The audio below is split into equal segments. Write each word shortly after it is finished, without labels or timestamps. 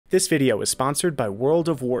This video is sponsored by World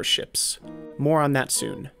of Warships. More on that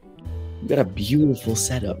soon. You got a beautiful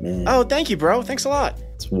setup, man. Oh, thank you, bro. Thanks a lot.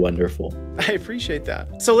 It's wonderful. I appreciate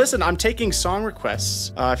that. So listen, I'm taking song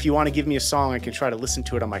requests. If you want to give me a song, I can try to listen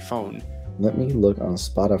to it on my phone. Let me look on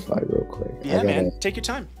Spotify real quick. Yeah, man. Take your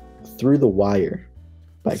time. Through the Wire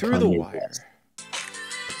by Through the Wire. West.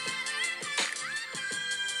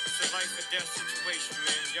 It's a life or death situation,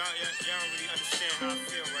 man. Y'all don't really understand how I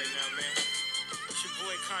feel right now, man. It's your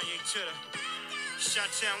boy Kanye Chitter. Shot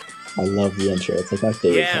down. I love the intro. It's like my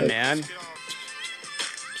favorite. Yeah, part. man.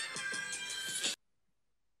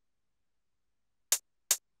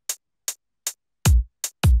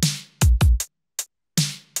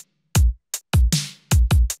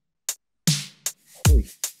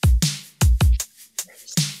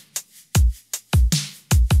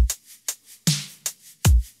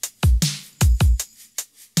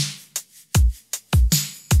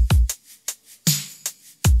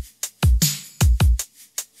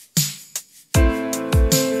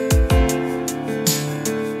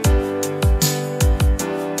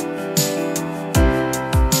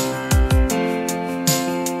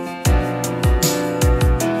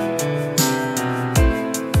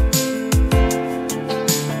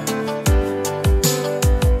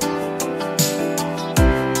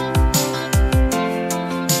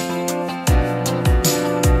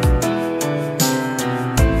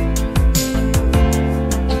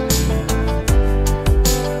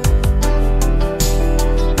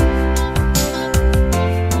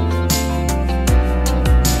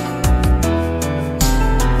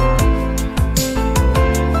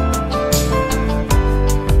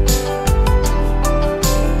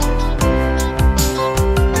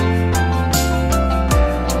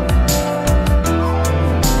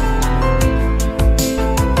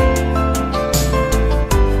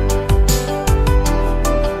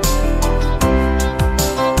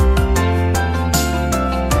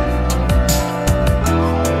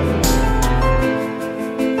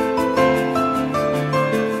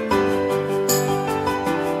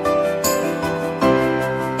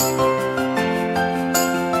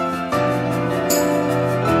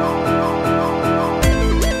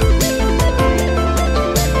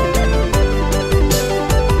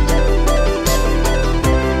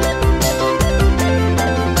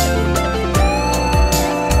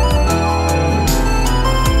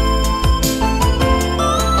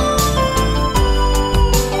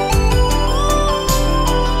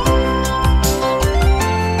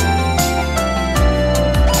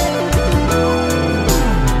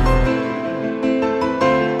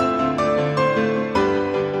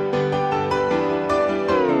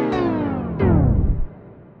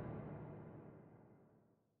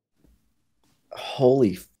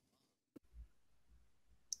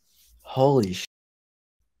 Holy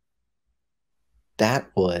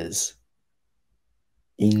that was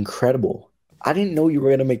incredible. I didn't know you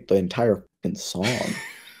were gonna make the entire fucking song.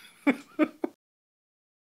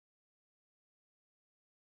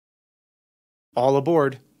 All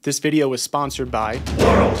aboard. This video is sponsored by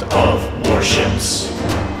World of Warships.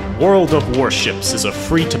 World of Warships is a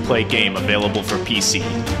free-to-play game available for PC.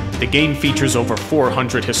 The game features over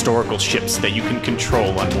 400 historical ships that you can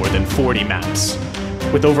control on more than 40 maps.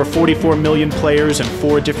 With over 44 million players and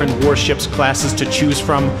 4 different warships classes to choose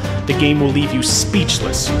from, the game will leave you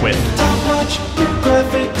speechless with top-notch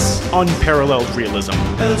graphics, unparalleled realism.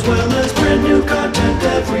 as well as brand new content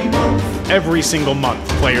every month. Every single month,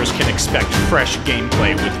 players can expect fresh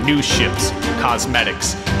gameplay with new ships,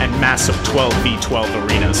 cosmetics, and massive 12v12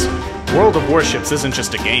 arenas. World of Warships isn't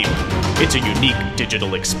just a game, it's a unique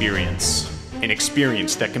digital experience. An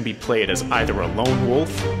experience that can be played as either a lone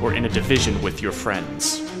wolf or in a division with your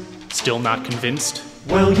friends. Still not convinced?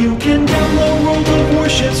 Well, you can download World of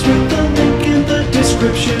Warships with the link in the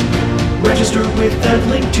description. Register with that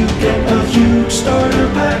link to get a huge starter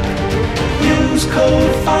pack. Use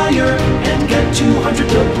code FIRE and get 200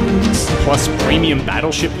 doubloons. Plus premium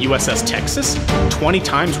Battleship USS Texas, 20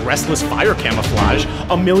 times Restless fire camouflage,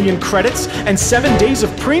 1 million credits, and 7 days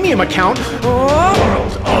of premium account.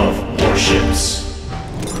 World of Warships.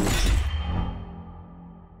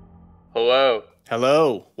 Hello.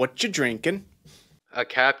 Hello, what you drinking? A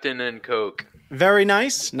Captain and Coke. Very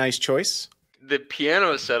nice, nice choice. The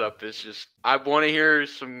piano setup is just... I want to hear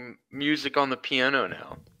some music on the piano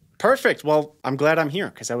now. Perfect, well, I'm glad I'm here,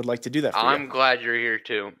 because I would like to do that for you. I'm glad you're here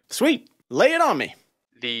too. Sweet, lay it on me.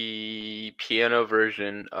 The piano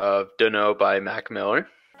version of Dunno by Mac Miller.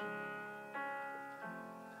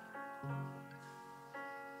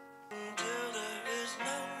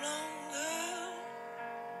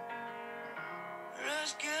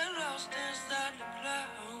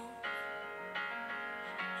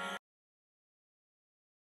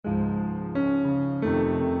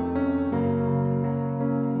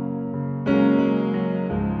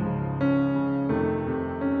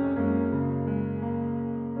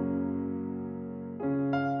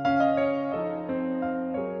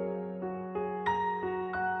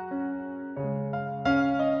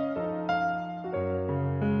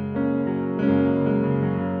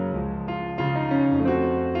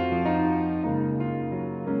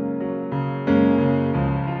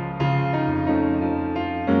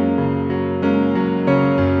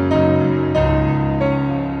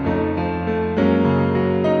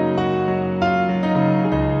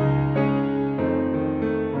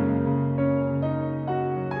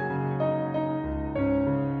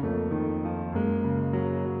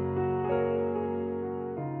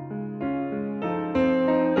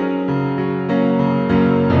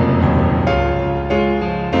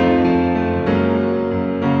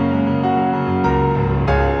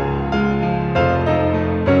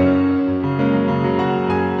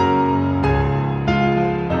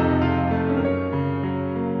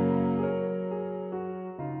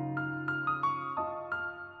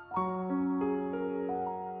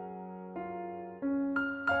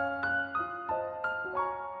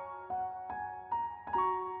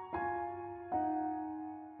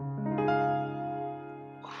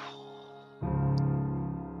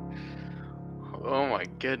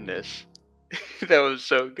 goodness. That was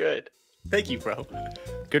so good. Thank you, bro.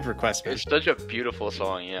 Good request, man. It's such a beautiful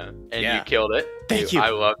song, yeah. And Yeah. you killed it. Thank you.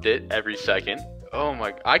 I loved it every second. Oh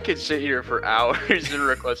my, I could sit here for hours and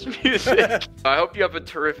request music. I hope you have a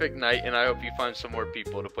terrific night, and I hope you find some more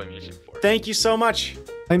people to play music for. Thank you so much.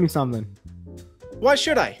 Play me something. Why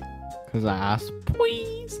should I? Because I asked,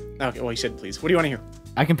 please. Okay, well, you said please. What do you want to hear?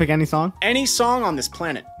 I can pick any song. Any song on this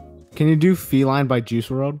planet. Can you do Feline by Juice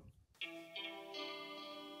WRLD?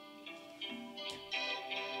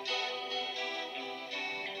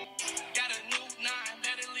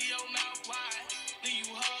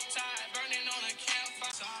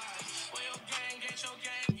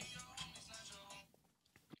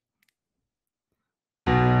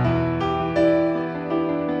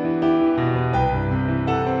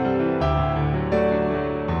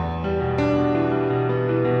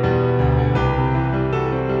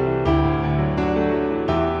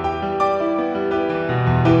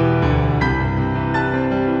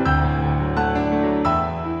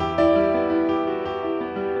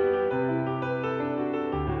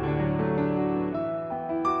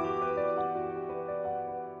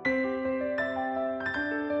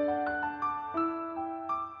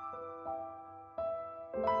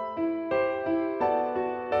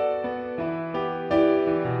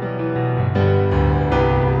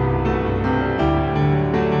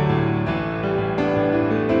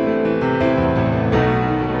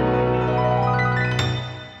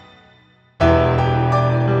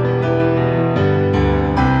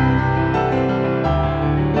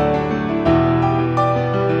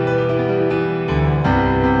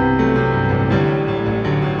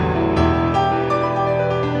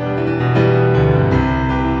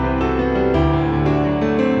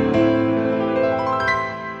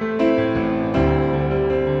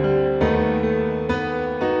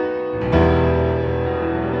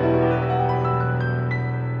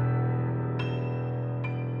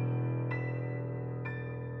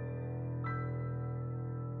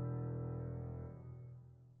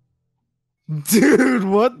 Dude,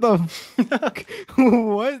 what the fuck?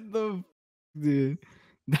 What the dude?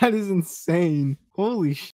 That is insane.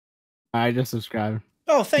 Holy shit. I just subscribed.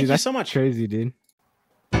 Oh, thank Dude, you that's so much. Crazy, dude.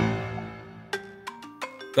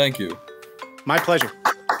 Thank you. My pleasure.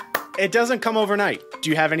 It doesn't come overnight. Do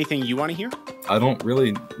you have anything you want to hear? I don't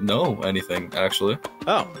really know anything, actually.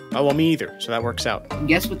 Oh, well, me either. So that works out.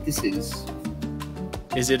 Guess what this is?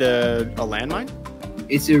 Is it a landmine?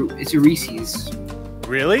 It's a Reese's.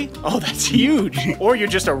 Really? Oh, that's huge. Or you're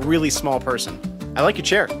just a really small person. I like your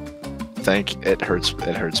chair. It hurts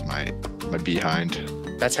my behind.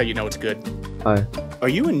 That's how you know it's good. Hi. Are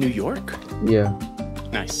you in New York? Yeah.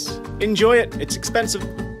 Nice. Enjoy it. It's expensive.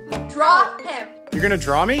 Draw him. You're gonna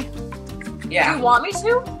draw me? Do Yeah. you want me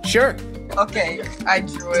to? Sure. Okay, I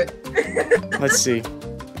drew it. Let's see.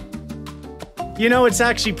 You know, it's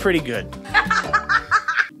actually pretty good.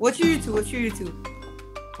 What's your YouTube?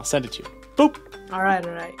 I'll send it to you. Boop. All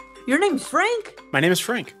right. Your name's Frank? My name is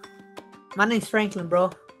Frank. My name's Franklin,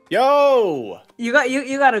 bro. Yo! You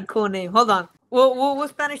got a cool name. Hold on. What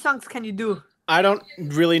Spanish songs can you do? I don't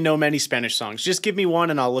really know many Spanish songs. Just give me one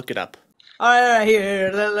and I'll look it up. All right.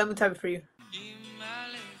 Here. Let me type it for you.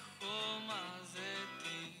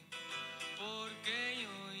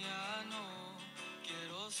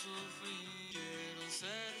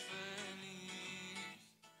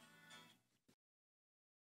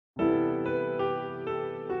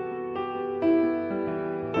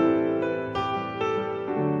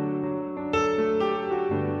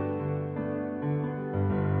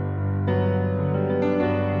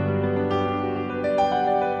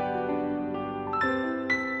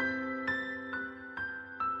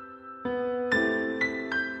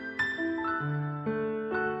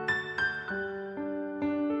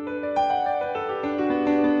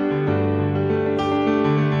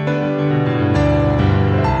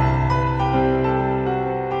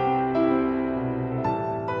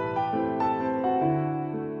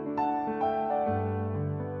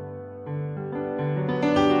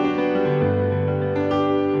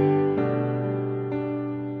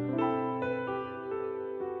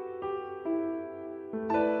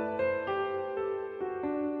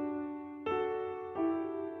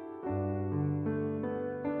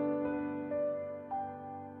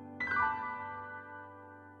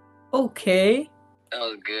 Okay. That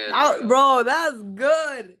was good. Bro, that's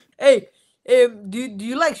good. Hey, do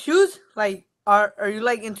you like shoes? Like, are you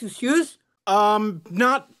like into shoes?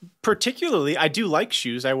 Not particularly. I do like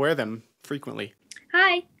shoes. I wear them frequently.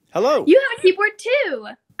 Hi. Hello. You have a keyboard too.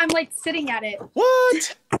 I'm like sitting at it.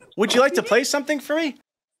 What? Would you like to play something for me?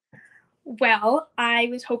 Well, I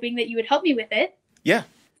was hoping that you would help me with it. Yeah.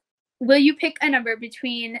 Will you pick a number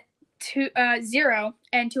between 0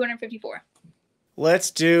 and 254? Let's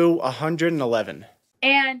do 111.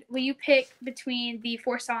 And will you pick between the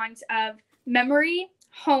 4 songs of Memory,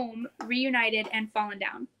 Home, Reunited, and Fallen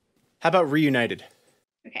Down? How about Reunited?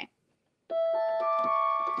 Okay.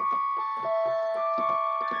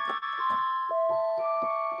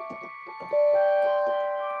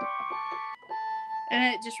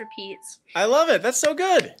 And it just repeats. I love it. That's so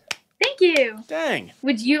good. Thank you. Dang.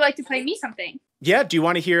 Would you like to play me something? Yeah, do you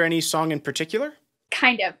want to hear any song in particular?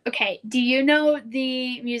 Kind of. Okay. Do you know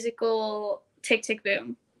the musical Tick, Tick,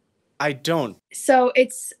 Boom? I don't. So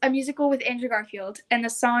it's a musical with Andrew Garfield, and the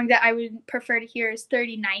song that I would prefer to hear is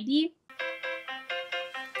 3090.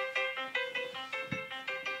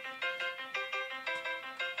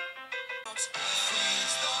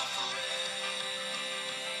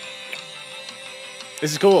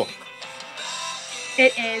 This is cool.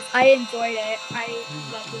 It is. I enjoyed it. I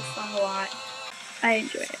love this song a lot. I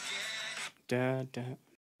enjoy it. Da, da.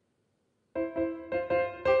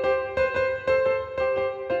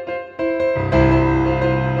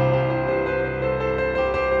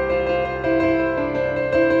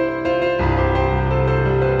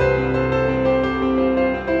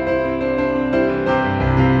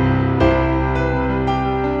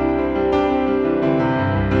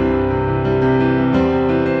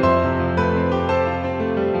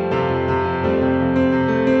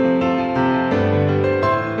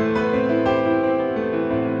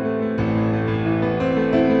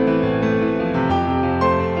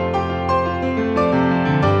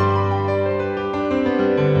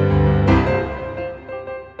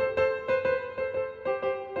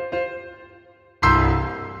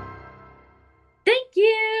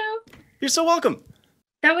 You're so welcome.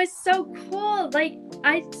 That was so cool. Like,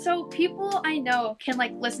 so people I know can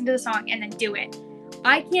like listen to the song and then do it.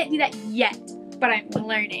 I can't do that yet, but I'm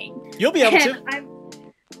learning. You'll be able to.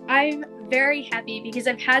 I'm very happy because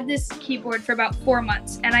I've had this keyboard for about 4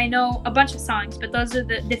 months and I know a bunch of songs, but those are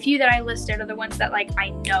the few that I listed are the ones that like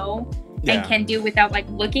I know and can do without like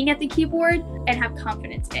looking at the keyboard and have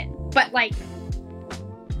confidence in. But like,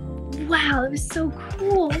 wow, it was so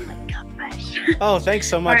cool. Oh my gosh. Oh, thanks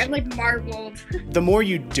so much. I'm like marveled. The more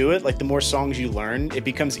you do it, like the more songs you learn, it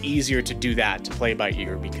becomes easier to do that, to play by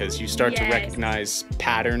ear, because you start to recognize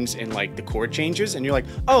patterns in like the chord changes and you're like,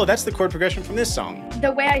 oh, that's the chord progression from this song.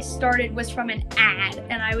 The way I started was from an ad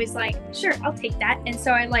and I was like, sure, I'll take that. And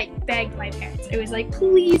so I like begged my parents. It was like,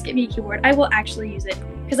 please get me a keyboard. I will actually use it.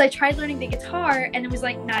 Because I tried learning the guitar and it was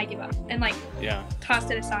like, nah, I give up. And like,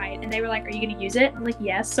 tossed it aside. And they were like, are you going to use it? I'm like,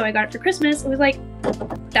 yes. So I got it for Christmas. It was like,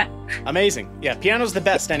 done. Amazing. Yeah, piano's the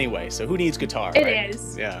best anyway. So who needs guitar? It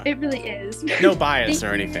is. Yeah. It really is. No bias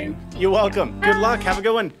or anything. You're welcome. Good luck. Have a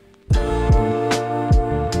good one.